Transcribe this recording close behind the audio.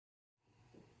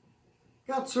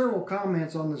Got several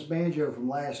comments on this banjo from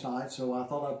last night, so I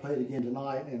thought I'd play it again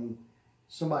tonight, and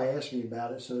somebody asked me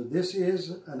about it. So this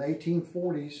is an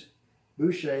 1840s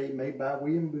Boucher made by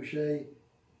William Boucher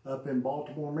up in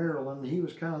Baltimore, Maryland. He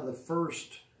was kind of the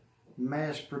first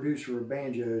mass producer of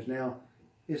banjos. Now,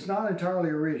 it's not entirely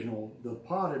original. The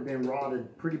pot had been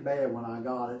rotted pretty bad when I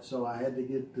got it, so I had to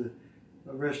get the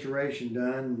restoration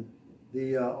done.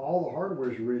 All the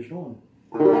hardware is original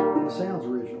and the sound's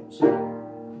original. So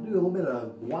do a little bit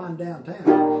of wind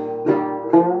downtown.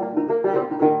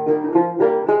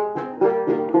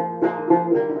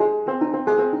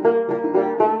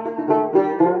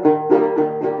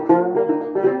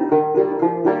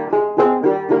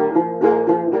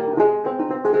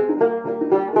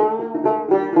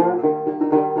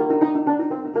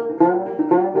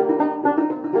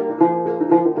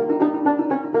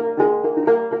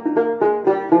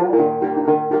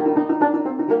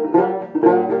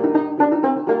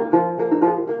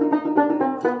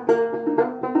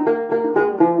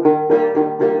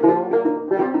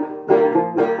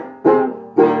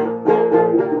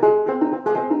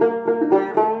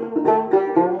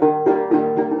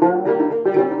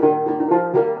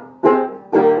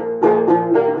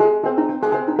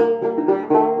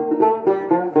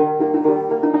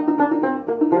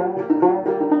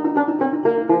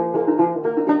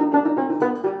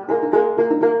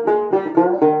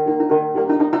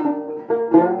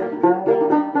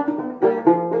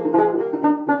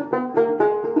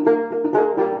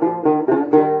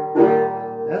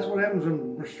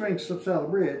 When the string slips out of the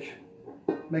bridge,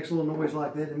 makes a little noise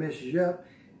like that and messes you up.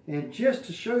 And just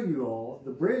to show you all,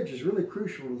 the bridge is really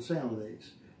crucial to the sound of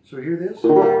these. So hear this.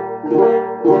 So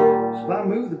if I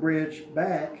move the bridge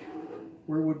back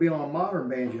where it would be on a modern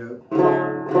banjo, a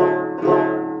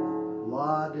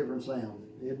lot different sound.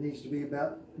 It needs to be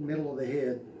about the middle of the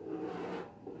head.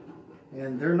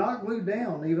 And they're not glued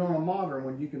down even on a modern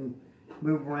one. You can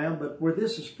move around, but where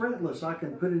this is fretless, I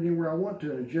can put it anywhere I want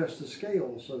to and adjust the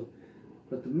scale. So,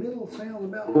 but the middle sounds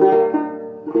about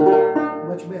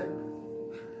much better.